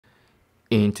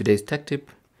In today's tech tip,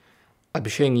 I'll be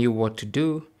showing you what to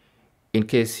do in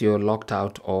case you're locked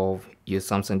out of your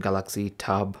Samsung Galaxy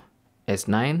Tab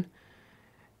S9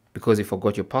 because you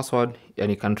forgot your password and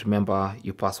you can't remember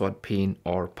your password, PIN,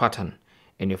 or pattern,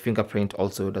 and your fingerprint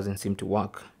also doesn't seem to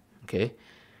work. Okay,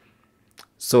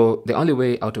 so the only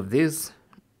way out of this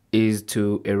is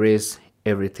to erase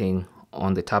everything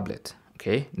on the tablet.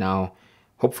 Okay, now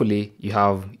hopefully you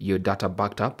have your data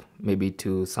backed up, maybe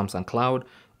to Samsung Cloud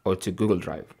or to Google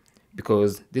Drive,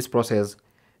 because this process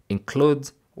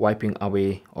includes wiping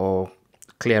away or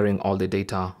clearing all the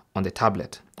data on the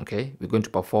tablet. Okay, we're going to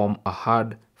perform a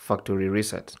hard factory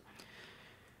reset.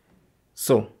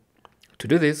 So to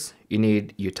do this, you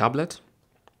need your tablet,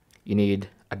 you need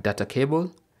a data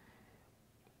cable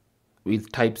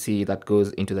with Type-C that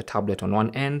goes into the tablet on one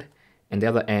end, and the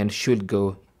other end should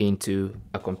go into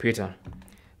a computer.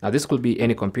 Now this could be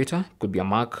any computer, could be a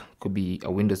Mac, could be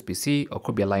a Windows PC, or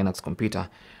could be a Linux computer.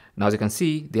 Now as you can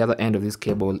see, the other end of this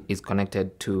cable is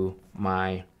connected to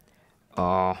my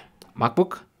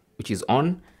MacBook, which is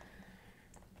on.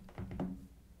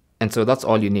 And so that's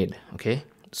all you need, okay?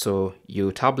 So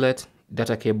your tablet,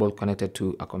 data cable connected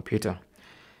to a computer.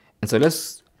 And so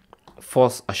let's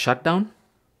force a shutdown,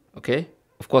 okay?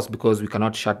 Of course, because we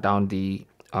cannot shut down the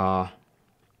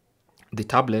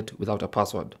tablet without a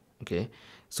password, okay?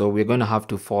 So we're going to have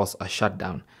to force a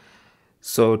shutdown.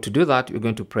 So to do that, we're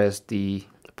going to press the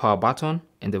power button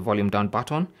and the volume down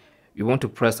button. You want to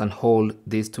press and hold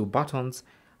these two buttons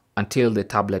until the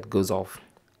tablet goes off.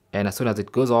 And as soon as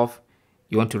it goes off,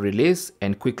 you want to release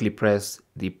and quickly press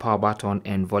the power button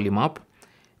and volume up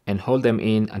and hold them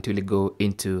in until you go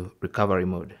into recovery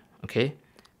mode. Okay,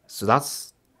 so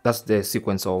that's the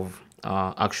sequence of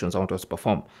actions I want us to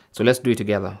perform. So let's do it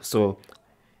together. So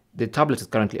the tablet is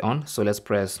currently on, so let's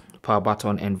press power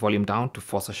button and volume down to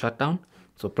force a shutdown.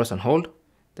 So press and hold.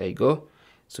 There you go.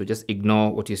 So just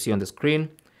ignore what you see on the screen.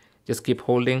 Just keep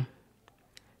holding.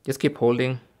 Just keep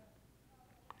holding.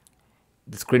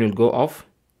 The screen will go off.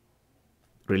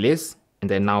 Release, and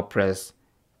then now press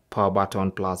power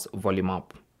button plus volume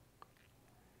up.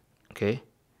 Okay,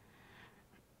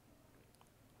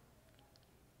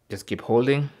 just keep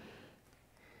holding,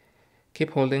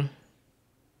 keep holding.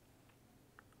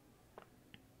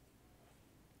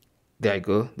 There you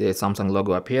go, the Samsung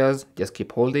logo appears. Just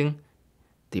keep holding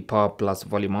the power plus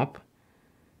volume up,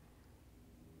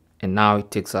 and now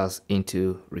it takes us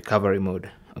into recovery mode.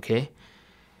 Okay,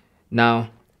 now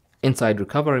inside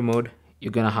recovery mode,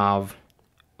 you're gonna have,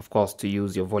 of course, to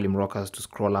use your volume rockers to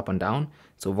scroll up and down.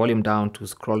 So volume down to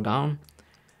scroll down,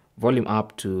 volume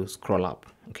up to scroll up,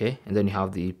 okay? And then you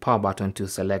have the power button to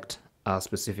select a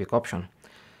specific option.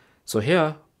 So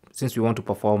here, since we want to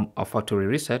perform a factory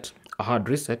reset, a hard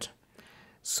reset,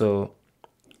 so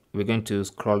we're going to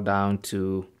scroll down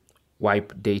to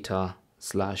wipe data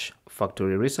 /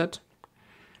 factory reset.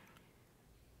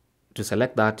 To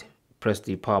select that, press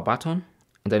the power button,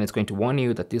 and then it's going to warn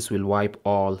you that this will wipe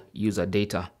all user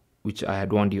data, which I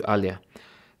had warned you earlier.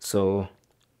 So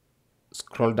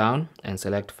scroll down and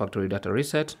select factory data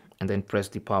reset, and then press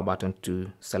the power button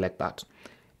to select that.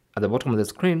 At the bottom of the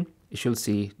screen, you should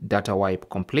see data wipe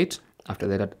complete after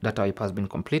the data wipe has been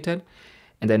completed.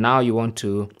 And then now you want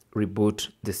to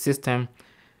reboot the system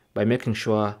by making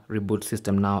sure reboot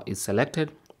system now is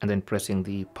selected, and then pressing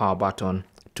the power button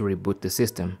to reboot the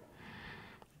system.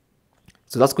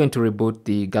 So that's going to reboot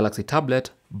the Galaxy tablet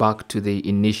back to the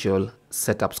initial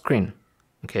setup screen.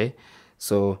 Okay,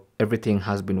 so everything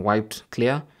has been wiped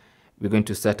clear. We're going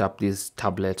to set up this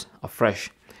tablet afresh.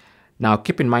 Now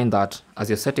keep in mind that as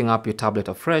you're setting up your tablet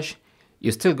afresh,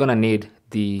 you're still gonna need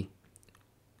the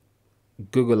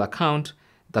Google account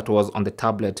that was on the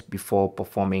tablet before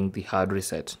performing the hard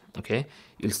reset. Okay,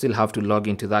 you'll still have to log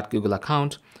into that Google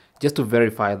account just to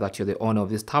verify that you're the owner of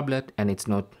this tablet and it's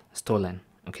not stolen.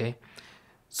 Okay,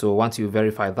 so once you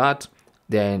verify that,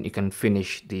 then you can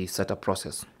finish the setup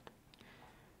process.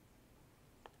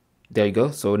 There you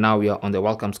go. So now we are on the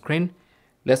welcome screen.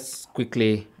 Let's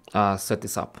quickly set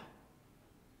this up.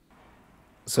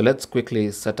 So let's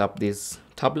quickly set up this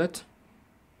tablet.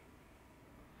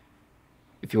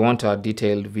 If you want a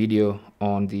detailed video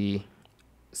on the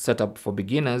setup for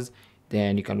beginners,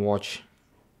 then you can watch.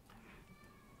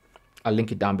 I'll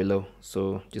link it down below.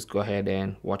 So just go ahead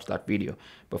and watch that video.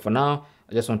 But for now,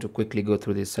 I just want to quickly go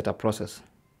through this setup process.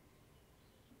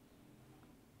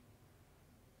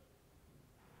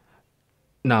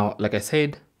 Now, like I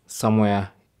said, somewhere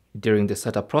during the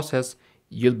setup process,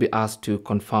 you'll be asked to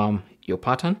confirm your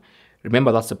pattern.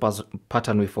 Remember, that's the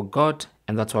pattern we forgot,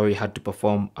 and that's why we had to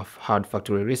perform a hard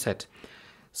factory reset.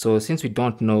 So since we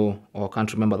don't know or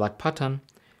can't remember that pattern,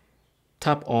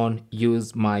 tap on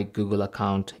use my Google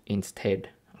account instead.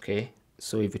 Okay,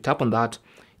 so if you tap on that,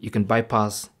 you can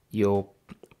bypass your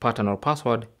pattern or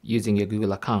password using your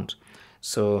Google account.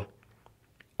 So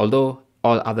although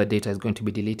all other data is going to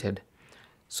be deleted,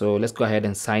 so let's go ahead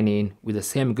and sign in with the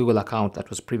same Google account that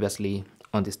was previously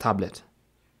on this tablet.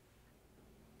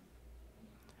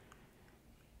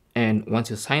 And once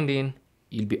you're signed in,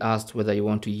 you'll be asked whether you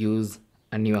want to use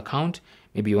a new account.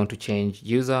 Maybe you want to change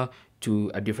user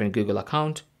to a different Google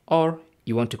account, or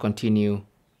you want to continue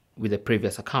with the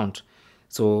previous account.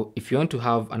 So if you want to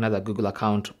have another Google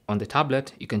account on the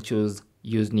tablet, you can choose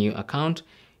use new account.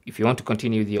 If you want to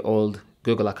continue with your old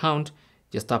Google account,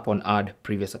 just tap on add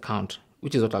previous account,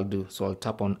 which is what I'll do. So I'll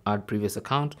tap on add previous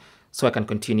account so I can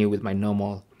continue with my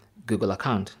normal Google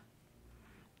account.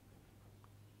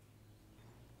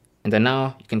 And then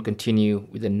now you can continue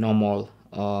with the normal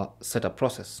setup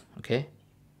process, okay?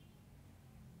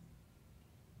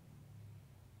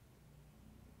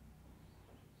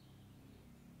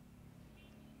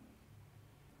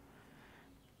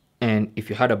 And if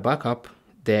you had a backup,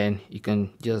 then you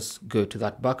can just go to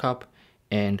that backup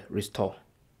and restore,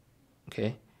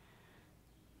 okay?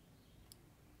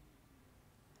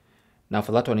 Now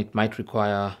for that one, it might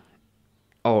require,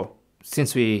 oh,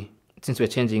 since we're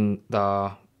changing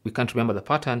we can't remember the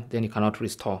pattern, then you cannot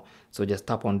restore. So just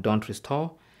tap on don't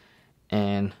restore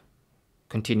and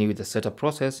continue with the setup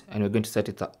process, and we're going to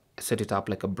set it up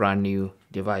like a brand new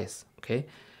device, okay?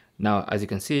 Now, as you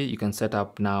can see, you can set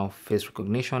up now face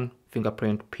recognition,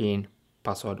 fingerprint, PIN,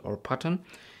 password, or pattern,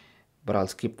 but I'll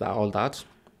skip all that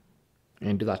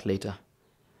and do that later.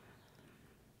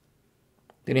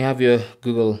 Then you have your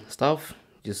Google stuff,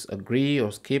 just agree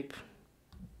or skip.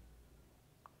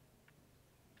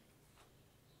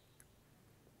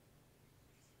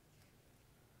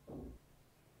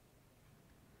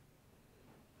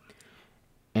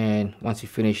 And once you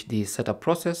finish the setup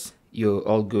process, you're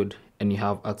all good and you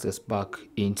have access back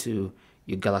into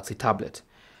your Galaxy tablet.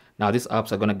 Now these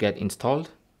apps are going to get installed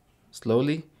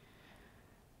slowly,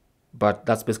 but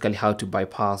that's basically how to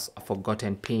bypass a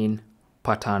forgotten PIN,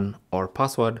 pattern, or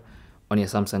password on your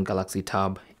Samsung Galaxy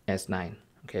Tab S9.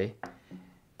 Okay,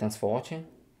 thanks for watching.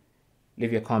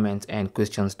 Leave your comments and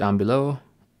questions down below,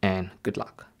 and good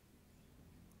luck.